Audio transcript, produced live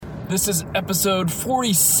This is episode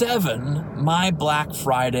 47, My Black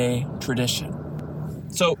Friday Tradition.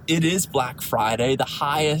 So it is Black Friday, the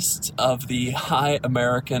highest of the high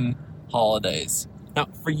American holidays. Now,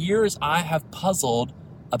 for years, I have puzzled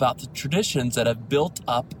about the traditions that have built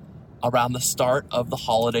up around the start of the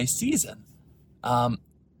holiday season, the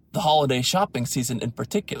holiday shopping season in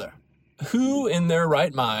particular. Who in their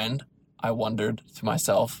right mind, I wondered to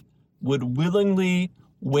myself, would willingly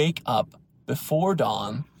wake up before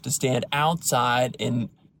dawn to stand outside in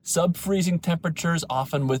sub-freezing temperatures,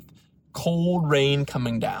 often with cold rain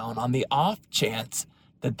coming down, on the off chance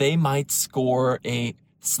that they might score a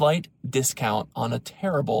slight discount on a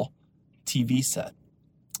terrible TV set.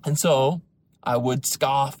 And so I would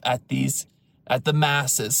scoff at the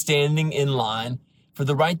masses standing in line for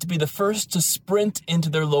the right to be the first to sprint into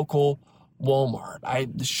their local Walmart. I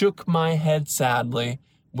shook my head sadly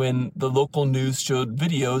when the local news showed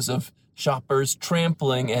videos of shoppers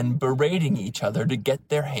trampling and berating each other to get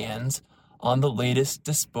their hands on the latest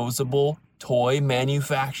disposable toy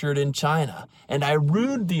manufactured in China. And I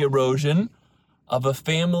rued the erosion of a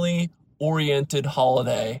family-oriented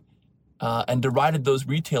holiday and derided those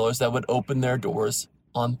retailers that would open their doors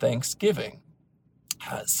on Thanksgiving.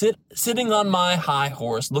 Sitting on my high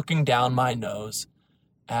horse, looking down my nose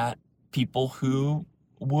at people who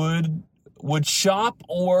would shop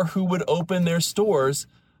or who would open their stores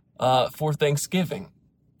for Thanksgiving.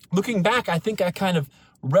 Looking back, I think I kind of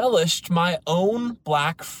relished my own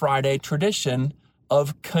Black Friday tradition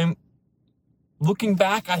of complaining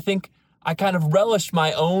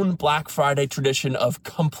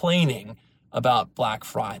about Black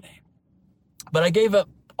Friday. But I gave up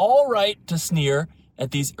all right to sneer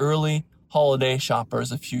at these early holiday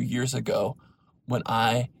shoppers a few years ago when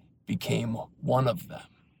I became one of them.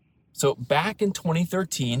 So back in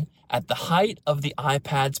 2013, at the height of the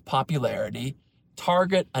iPad's popularity,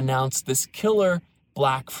 Target announced this killer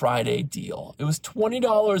Black Friday deal. It was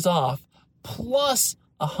 $20 off plus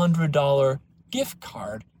a $100 gift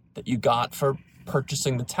card that you got for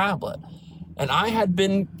purchasing the tablet. And I had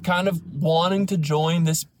been kind of wanting to join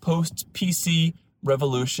this post-PC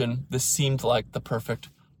revolution. This seemed like the perfect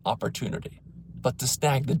opportunity. But to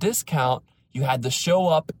snag the discount, you had to show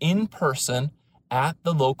up in person at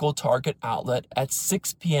the local Target outlet at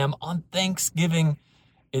 6 p.m. on Thanksgiving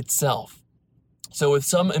itself. So with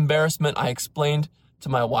some embarrassment, I explained to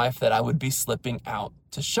my wife that I would be slipping out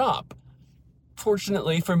to shop.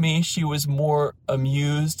 Fortunately for me, she was more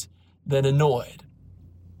amused than annoyed.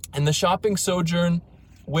 And the shopping sojourn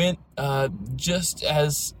went just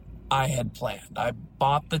as I had planned. I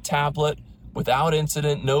bought the tablet without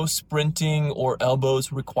incident, no sprinting or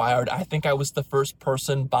elbows required. I think I was the first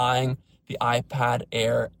person buying the iPad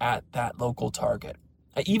Air at that local Target.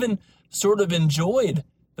 I even sort of enjoyed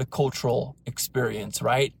the cultural experience,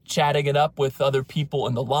 right? Chatting it up with other people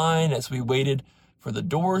in the line as we waited for the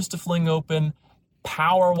doors to fling open,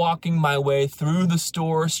 power walking my way through the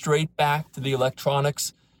store straight back to the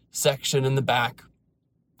electronics section in the back,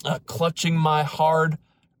 clutching my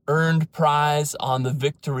hard-earned prize on the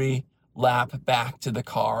victory lap back to the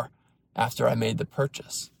car after I made the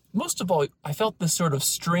purchase. Most of all, I felt this sort of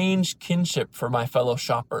strange kinship for my fellow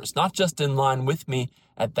shoppers, not just in line with me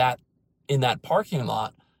in that parking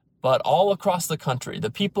lot, but all across the country.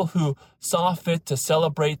 The people who saw fit to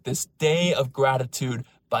celebrate this day of gratitude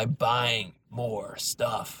by buying more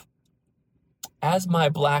stuff. As my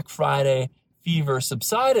Black Friday fever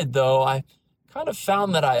subsided, though, I kind of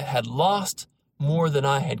found that I had lost more than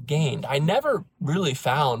I had gained. I never really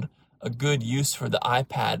found a good use for the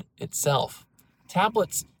iPad itself.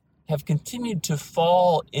 Tablets have continued to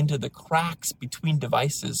fall into the cracks between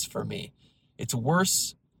devices for me. It's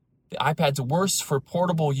worse. The iPad's worse for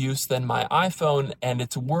portable use than my iPhone, and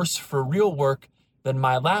it's worse for real work than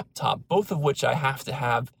my laptop, both of which I have to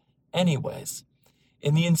have anyways.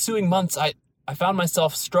 In the ensuing months, I found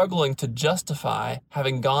myself struggling to justify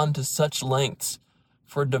having gone to such lengths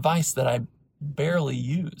for a device that I barely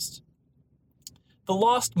used. The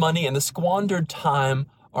lost money and the squandered time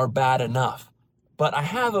are bad enough, but I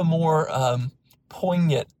have a more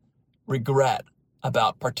poignant regret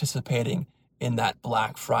about participating in that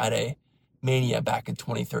Black Friday mania back in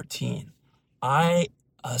 2013. I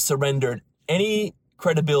surrendered any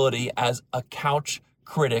credibility as a couch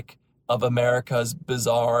critic of America's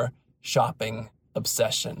bizarre shopping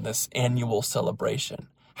obsession, this annual celebration.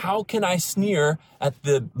 How can I sneer at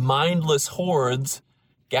the mindless hordes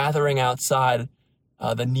gathering outside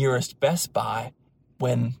the nearest Best Buy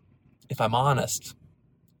when, if I'm honest,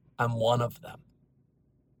 I'm one of them?